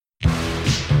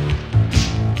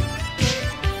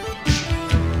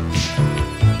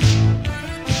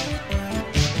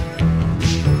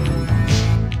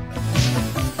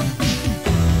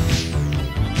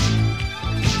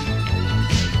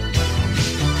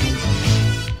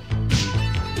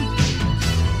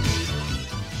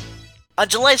On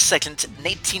July 2nd,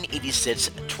 1986,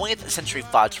 20th Century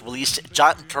Fox released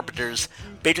John Carpenter's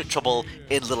Big Trouble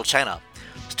in Little China.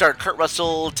 Starring Kurt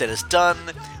Russell, Dennis Dunn,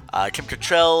 Kim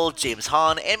Cattrall, James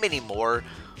Hahn, and many more.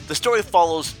 The story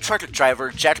follows truck driver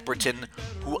Jack Burton,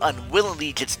 who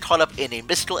unwillingly gets caught up in a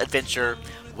mystical adventure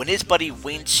when his buddy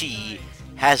Wayne Chi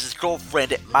has his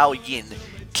girlfriend Mao Yin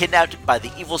kidnapped by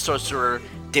the evil sorcerer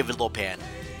David Lopan.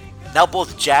 Now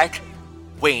both Jack,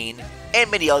 Wayne, and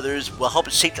many others will help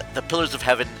shake the pillars of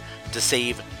heaven to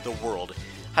save the world.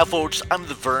 Hi folks, I'm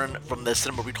the Vern from the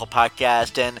Cinema Recall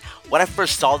Podcast, and when I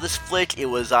first saw this flick, it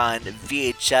was on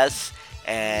VHS,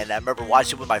 and I remember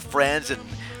watching it with my friends and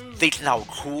thinking how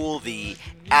cool the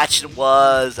action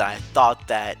was. I thought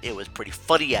that it was pretty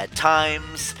funny at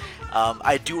times.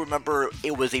 I do remember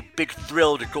it was a big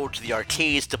thrill to go to the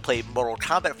arcades to play Mortal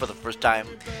Kombat for the first time,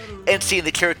 and seeing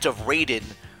the character of Raiden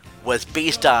was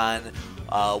based on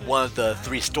one of the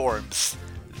three storms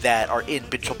that are in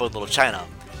Big Trouble in Little China.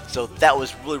 So that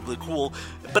was really, really cool.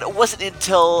 But it wasn't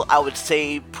until, I would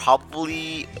say,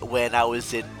 probably when I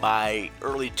was in my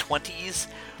early 20s,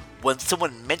 when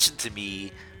someone mentioned to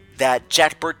me that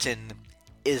Jack Burton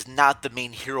is not the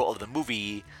main hero of the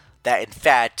movie, that in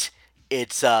fact,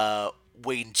 it's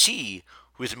Wayne Chi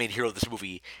who is the main hero of this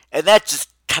movie. And that just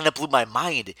kind of blew my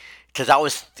mind, because I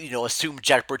always, assumed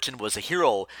Jack Burton was a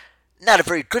hero. Not a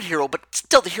very good hero, but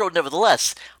still the hero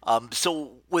nevertheless.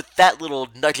 So with that little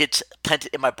nugget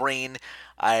planted in my brain,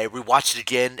 I rewatched it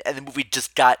again, and the movie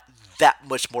just got that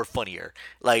much more funnier.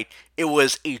 Like, it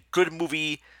was a good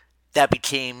movie that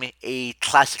became a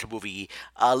classic movie.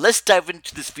 Let's dive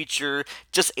into this feature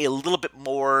just a little bit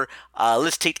more.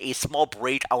 Let's take a small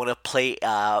break. I want to play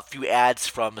a few ads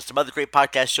from some other great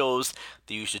podcast shows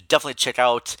that you should definitely check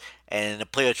out,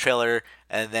 and play a trailer,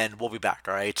 and then we'll be back,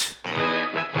 alright?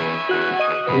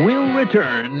 We'll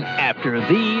return after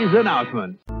these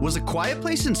announcements. Was A Quiet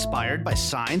Place inspired by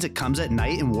Signs It Comes at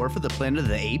Night and War for the Planet of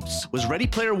the Apes? Was Ready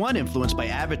Player One influenced by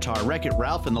Avatar, Wreck-It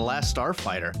Ralph, and The Last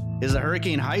Starfighter? Is The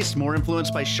Hurricane Heist more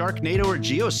influenced by Sharknado or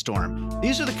Geostorm?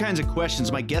 These are the kinds of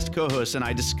questions my guest co-hosts and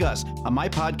I discuss on my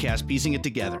podcast, Piecing It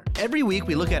Together. Every week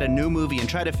we look at a new movie and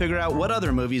try to figure out what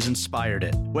other movies inspired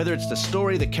it. Whether it's the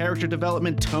story, the character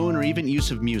development, tone, or even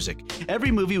use of music. Every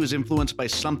movie was influenced by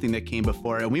something that came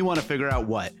before, and we want to figure out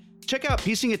what. Check out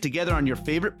Piecing It Together on your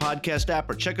favorite podcast app,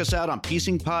 or check us out on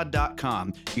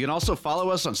piecingpod.com. You can also follow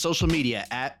us on social media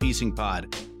at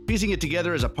piecingpod. Piecing It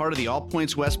Together is a part of the All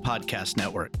Points West podcast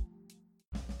network.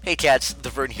 Hey cats, the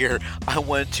Vern here. I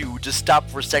wanted to just stop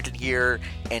for a second here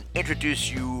and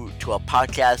introduce you to a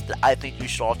podcast that I think you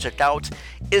should all check out.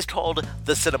 It's called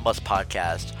The Cinemust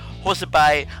Podcast, hosted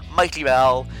by Mike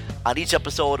Leal. On each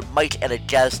episode, Mike and a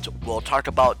guest will talk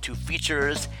about two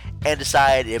features and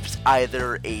decide if it's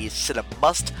either a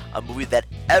Cinemust, a movie that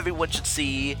everyone should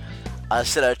see, a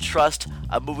Cinetrust,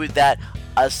 a movie that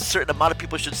a certain amount of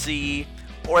people should see,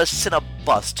 or a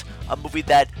Cinebust, a movie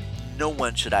that no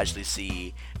one should actually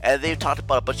see. And they've talked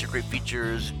about a bunch of great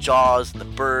features: Jaws and the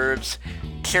Birds,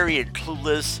 Carrie and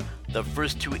Clueless, the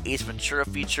first two Ace Ventura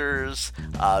features,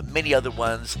 many other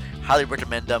ones. Highly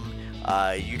recommend them.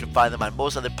 You can find them on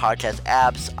most other podcast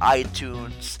apps,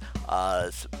 iTunes,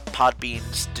 Podbean,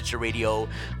 Stitcher Radio.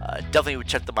 Definitely would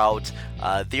check them out.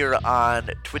 They're on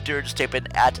Twitter. Just type in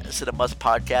 @Cinemust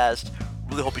Podcast.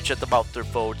 Really hope you check them out there,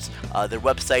 folks. Their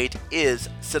website is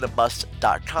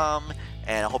cinemust.com,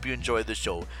 and I hope you enjoy the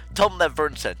show. Tell them that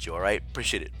Vern sent you, alright?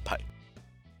 Appreciate it. Bye.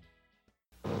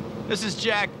 This is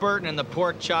Jack Burton in the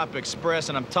Pork Chop Express,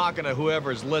 and I'm talking to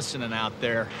whoever's listening out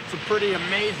there. It's a pretty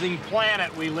amazing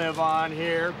planet we live on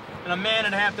here, and a man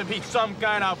would have to be some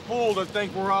kind of fool to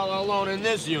think we're all alone in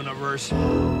this universe.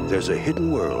 There's a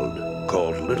hidden world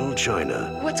called Little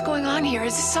China. What's going on here?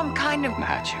 Is this some kind of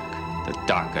magic? The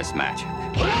darkest magic.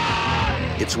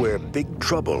 It's where Big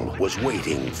Trouble was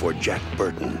waiting for Jack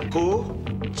Burton. Who?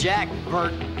 Jack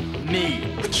Burton.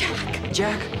 Me. Jack?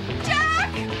 Jack? Jack!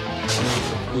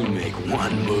 You make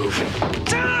one move.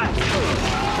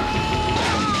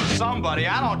 Somebody,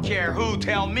 I don't care who,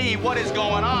 tell me what is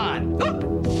going on.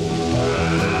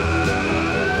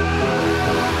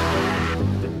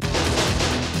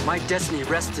 My destiny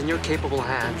rests in your capable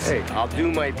hands. Hey, I'll do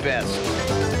my best.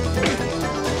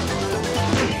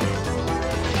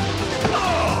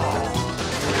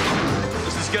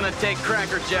 This is gonna take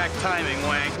Cracker Jack timing,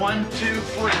 Wang. 1, 2,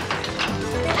 3.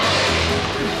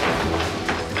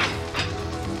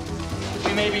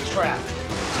 We may be trapped.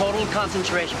 Total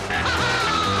concentration.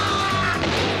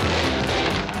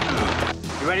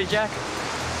 You ready, Jack?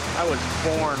 I was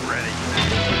born ready.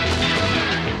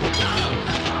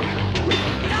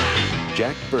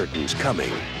 Jack Burton's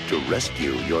coming to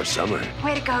rescue your summer.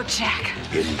 Way to go, Jack.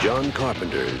 In John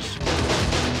Carpenter's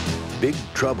Big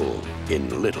Trouble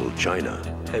in Little China.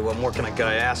 Hey, what more can a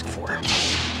guy ask for?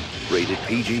 Rated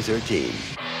PG-13.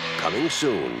 Coming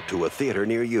soon to a theater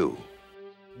near you.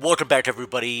 Welcome back,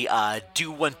 everybody.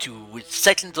 Do want to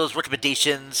second those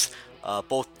recommendations.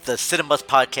 Both the Cinemas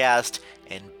podcast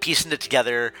and Piecing It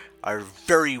Together are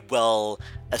very well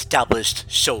established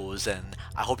shows, and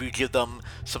I hope you give them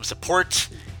some support.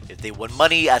 If they want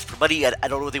money, ask for money. I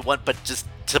don't know what they want, but just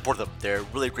support them. They're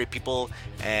really great people,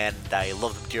 and I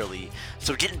love them dearly.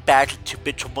 So getting back to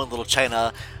Big Trouble in Little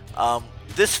China,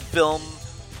 this film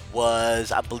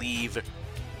was, I believe,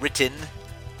 written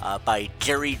by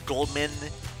Gary Goldman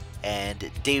and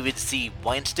David C.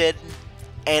 Weinstein.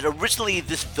 And originally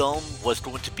this film was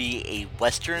going to be a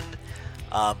Western,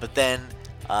 but then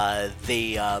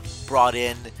they brought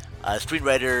in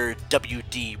screenwriter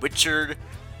W.D. Richard,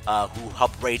 who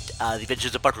helped write The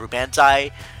Adventures of Buckaroo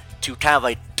Banzai, to kind of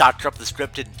like doctor up the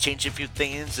script and change a few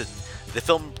things, and the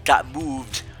film got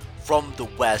moved from the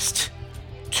West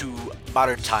to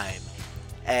modern time.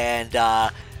 And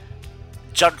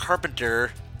John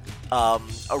Carpenter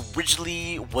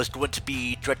originally was going to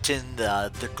be directing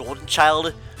the Golden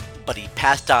Child, but he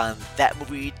passed on that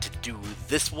movie to do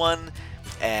this one,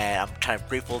 and I'm kind of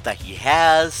grateful that he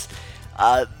has.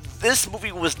 This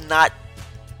movie was not,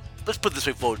 let's put it this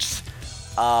way, folks,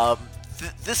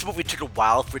 this movie took a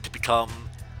while for it to become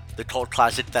the cult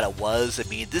classic that it was. I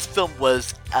mean, this film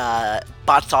was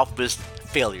box office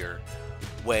failure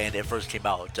when it first came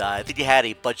out. I think it had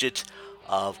a budget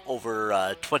of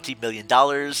over $20 million,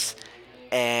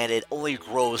 and it only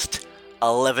grossed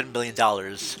 $11 million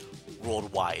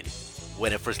worldwide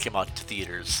when it first came out to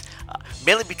theaters.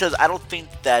 Mainly because I don't think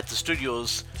that the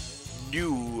studios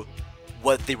knew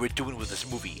what they were doing with this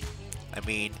movie. I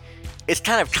mean, it's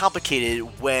kind of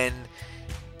complicated when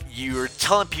you're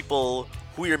telling people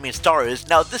who your main star is.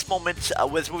 Now, at this moment,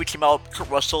 when this movie came out, Kurt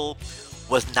Russell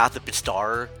was not the big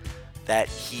star that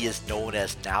he is known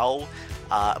as now.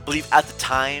 I believe at the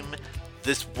time,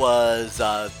 this was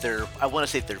their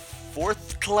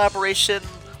fourth collaboration.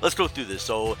 Let's go through this.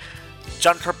 So,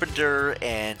 John Carpenter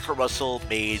and Kurt Russell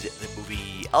made the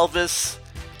movie Elvis,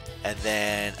 and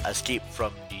then Escape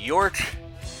from New York,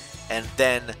 and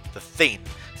then The Thing.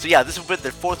 So yeah, this has been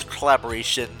their fourth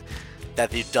collaboration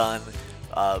that they've done.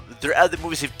 Their other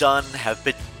movies they've done have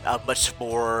been much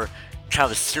more kind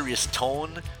of a serious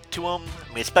tone to them.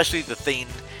 I mean, especially The Thing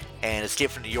and Escape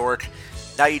from New York.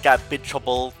 Now you got Big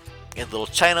Trouble in Little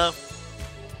China,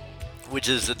 which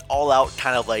is an all-out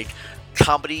kind of like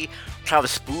comedy, kind of a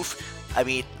spoof. I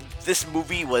mean, this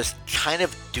movie was kind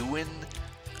of doing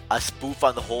a spoof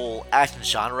on the whole action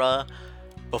genre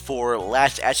before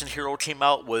Last Action Hero came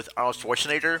out with Arnold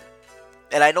Schwarzenegger.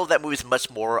 And I know that movie is much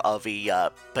more of a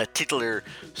particular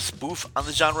spoof on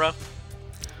the genre,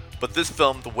 but this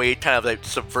film, the way it kind of like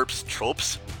subverts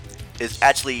tropes, is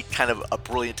actually kind of a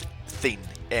brilliant thing.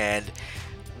 And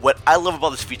what I love about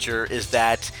this feature is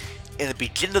that in the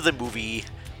beginning of the movie,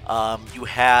 you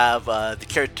have the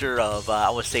character of, I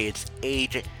want to say it's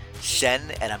Ade Shen,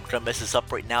 and I'm gonna mess this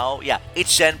up right now. Yeah, Ade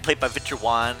Shen, played by Victor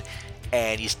Wan,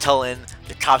 and he's telling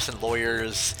the cops and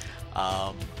lawyers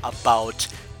about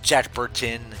Jack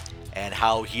Burton and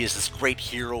how he is this great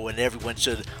hero and everyone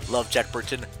should love Jack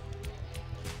Burton.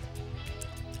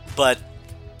 But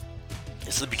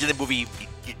so the beginning of the movie,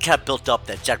 you kind of built up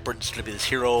that Jack Burton's going to be this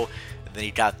hero, and then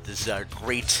you got this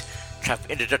great kind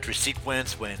of introductory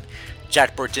sequence when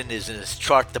Jack Burton is in his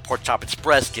truck, the Pork Chop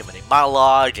Express, giving a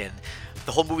monologue, and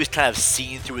the whole movie is kind of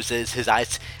seen through his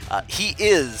eyes. He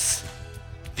is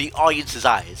the audience's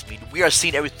eyes. I mean, we are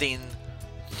seeing everything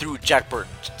through Jack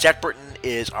Burton. Jack Burton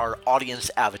is our audience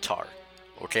avatar,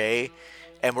 okay?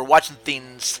 And we're watching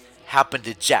things happen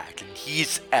to Jack, and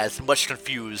he's as much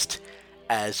confused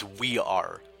as we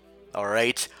are,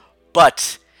 alright?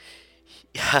 But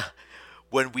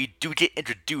when we do get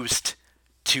introduced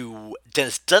to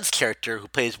Dennis Dunn's character, who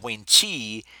plays Wayne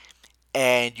Chi,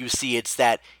 and you see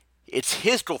it's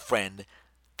his girlfriend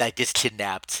that gets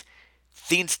kidnapped,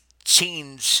 things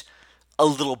change a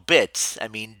little bit. I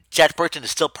mean, Jack Burton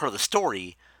is still part of the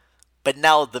story, but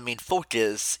now the main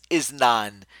focus is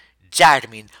on Jack.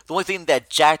 I mean, the only thing that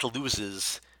Jack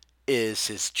loses is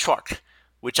his truck,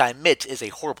 which I admit is a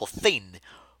horrible thing,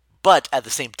 but at the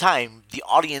same time, the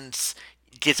audience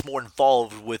gets more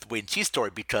involved with Wayne Chi's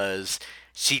story because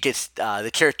she gets the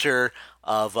character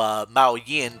of Mao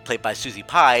Yin, played by Susie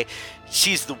Pai.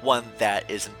 She's the one that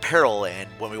is in peril, and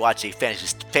when we watch a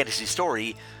fantasy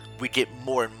story, we get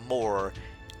more and more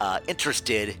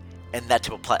interested in that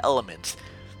type of plot element.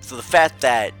 So the fact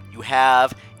that you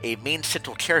have a main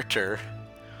central character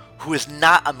who is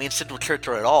not a main central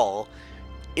character at all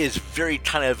is very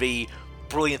kind of a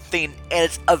brilliant thing, and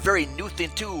it's a very new thing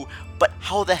too, but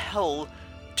how the hell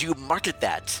do you market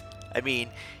that? I mean,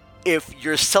 if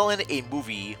you're selling a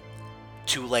movie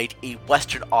to like a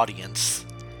Western audience,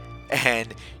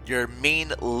 and your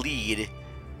main lead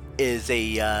is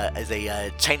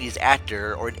a Chinese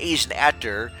actor or an Asian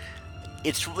actor,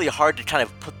 it's really hard to kind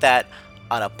of put that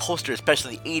on a poster,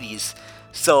 especially in the 80s.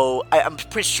 So I'm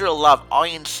pretty sure a lot of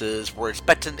audiences were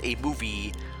expecting a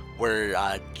movie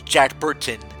where Jack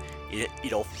Burton,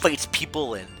 fights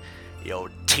people and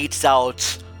takes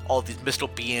out all these mystical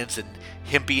beings, and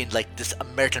him being like this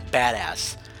American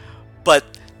badass. But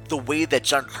the way that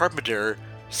John Carpenter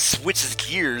switches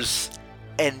gears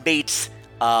and makes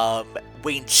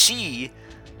Wang Chi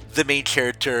the main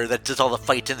character that does all the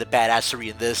fighting and the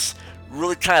badassery in this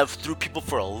really kind of threw people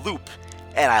for a loop,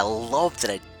 and I love that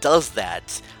it does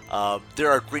that. There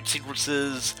are great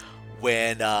sequences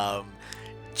when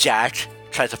Jack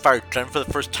tries to fire a gun for the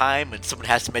first time and someone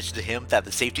has to mention to him that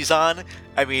the safety's on.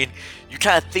 I mean, you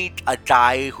kind of think a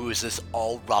guy who is this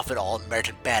all rough and all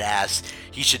American badass,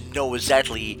 he should know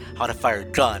exactly how to fire a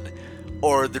gun.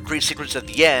 Or the great sequence at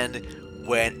the end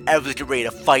when everyone's getting ready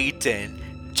to fight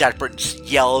and Jack Burton just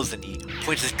yells and he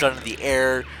points his gun in the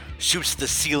air, shoots the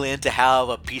ceiling to have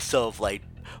a piece of like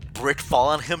brick fall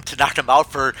on him to knock him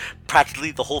out for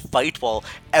practically the whole fight while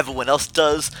everyone else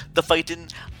does the fighting.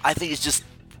 I think it's just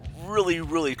really,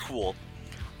 really cool.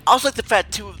 I also like the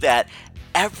fact too that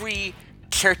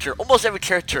almost every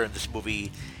character in this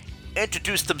movie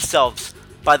introduced themselves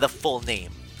by the full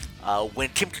name. When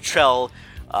Kim Cattrall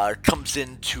comes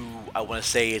into, I want to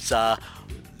say it's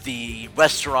the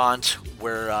restaurant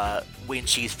where Wang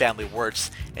Chi's family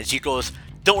works, and she goes,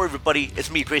 "Don't worry everybody,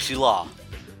 it's me, Gracie Law."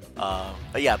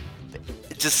 But yeah,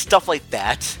 just stuff like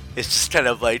that. It's just kind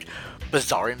of like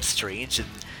bizarre and strange, and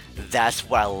that's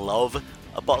what I love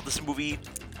about this movie.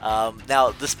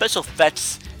 Now, the special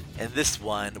effects in this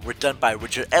one were done by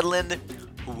Richard Edlund,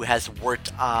 who has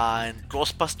worked on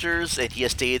Ghostbusters, and he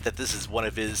has stated that this is one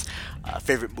of his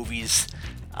favorite movies,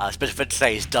 special effects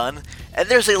that he's done. And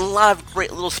there's a lot of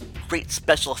great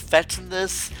special effects in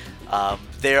this.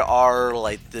 There are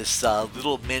like this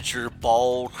little miniature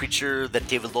ball creature that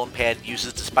David Lowenpad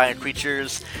uses to spy on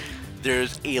creatures.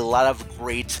 There's a lot of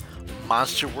great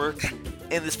monster work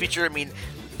in this feature. I mean,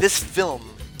 this film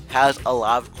has a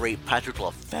lot of great practical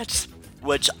effects,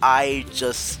 which I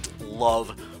just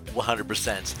love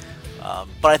 100%.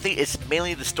 But I think it's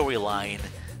mainly the storyline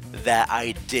that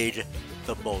I dig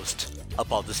the most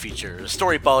about this feature. A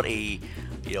story about a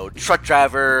truck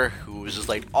driver who is just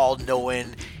like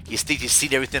all-knowing. He thinks he's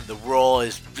seen everything in the world.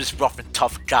 Is this rough and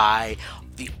tough guy,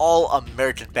 the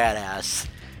all-American badass,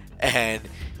 and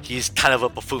he's kind of a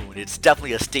buffoon. It's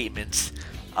definitely a statement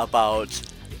about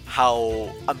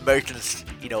how Americans,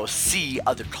 see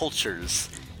other cultures.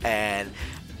 And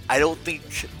I don't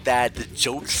think that the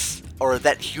jokes or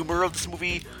that humor of this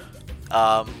movie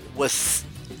was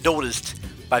noticed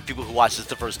by people who watched this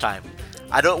the first time.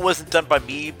 I know it wasn't done by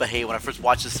me, but hey, when I first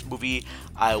watched this movie,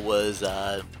 I was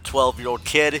a 12-year-old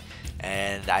kid,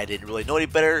 and I didn't really know any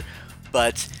better,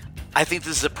 but I think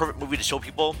this is a perfect movie to show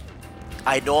people.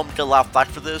 I know I'm getting a lot of flack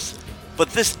for this,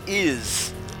 but this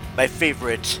is my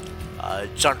favorite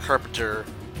John Carpenter,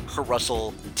 Kurt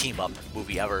Russell team-up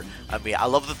movie ever. I mean, I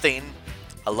love The Thing,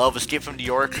 I love Escape from New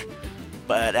York,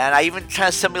 and I even kind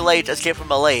of simulate Escape from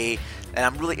LA, and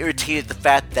I'm really irritated at the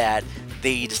fact that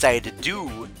they decided to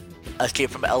do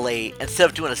Escape from LA instead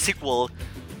of doing a sequel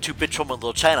to Big Trouble in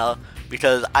Little China,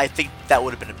 because I think that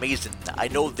would have been amazing. I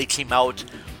know they came out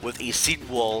with a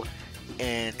sequel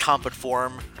in comic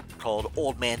form called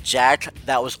Old Man Jack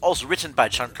that was also written by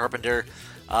John Carpenter.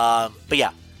 But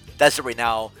yeah, that's it right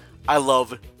now. I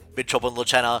love Big Trouble in Little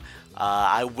China.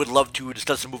 I would love to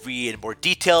discuss the movie in more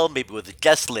detail, maybe with a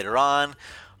guest later on,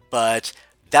 but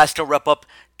that's going to wrap up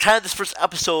kind of this first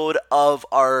episode of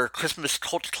our Christmas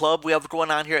Cult Club we have going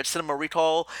on here at Cinema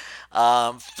Recall.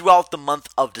 Throughout the month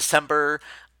of December,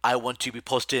 I want to be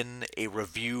posting a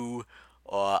review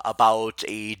about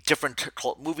a different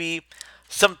cult movie.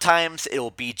 Sometimes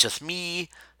it'll be just me,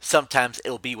 sometimes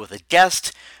it'll be with a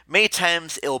guest, many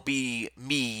times it'll be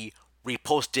me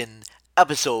reposting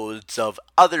episodes of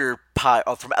from other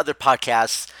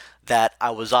podcasts that I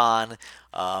was on.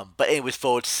 But anyways,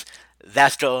 folks,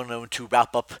 that's going to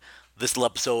wrap up this little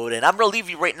episode, and I'm going to leave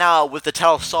you right now with the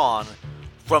title song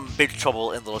from Big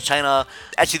Trouble in Little China.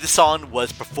 Actually, this song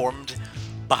was performed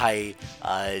by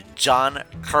John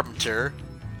Carpenter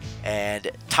and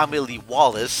Tommy Lee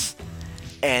Wallace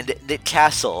and Nick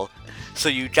Castle. So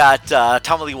you got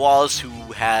Tommy Lee Wallace, who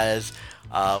has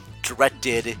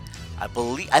directed, I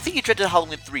think he directed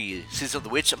Halloween 3, Season of the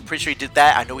Witch. I'm pretty sure he did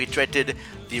that. I know he directed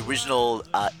the original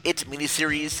It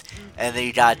miniseries. And then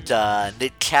you got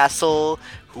Nick Castle,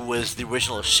 who was the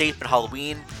original Shape in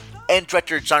Halloween. And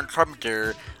director John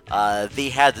Carpenter, they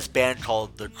had this band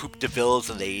called the Groupe de Villes,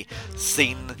 and they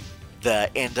sing the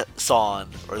end song,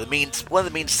 or one of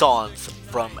the main songs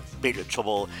from Big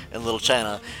Trouble in Little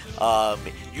China.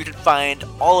 You can find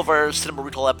all of our Cinema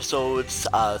Recall episodes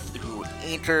through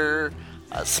Anchor,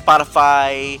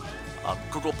 Spotify,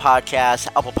 Google Podcasts,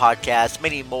 Apple Podcasts,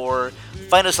 many more.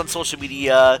 Find us on social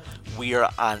media. We are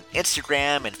on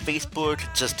Instagram and Facebook.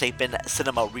 Just type in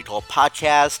Cinema Recall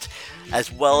Podcast,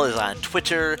 as well as on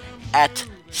Twitter at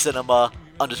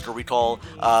Cinema_Recall.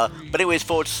 But anyways,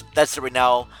 folks, that's it right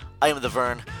now. I am the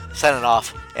Vern, signing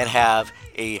off, and have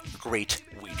a great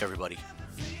week, everybody.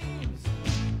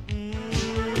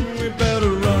 We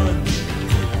better run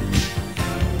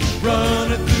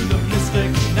it through the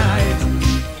mystic night,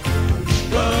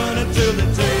 run until they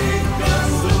take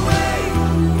us away,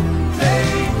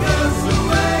 take us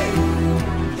away,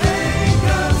 take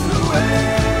us away.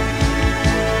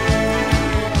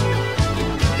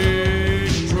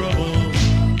 Big trouble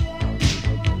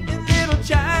in Little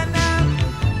China.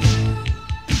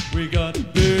 We got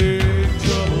big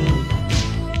trouble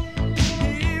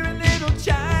here in Little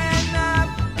China.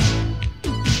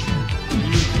 You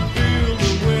can feel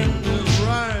the wind is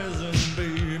rising,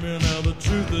 baby. Now the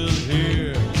truth is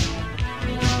here.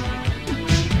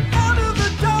 Out of the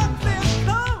darkness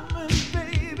coming,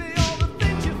 baby. All the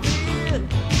things you fear.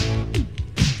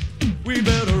 We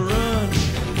better run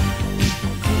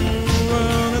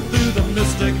it through the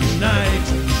mystic night.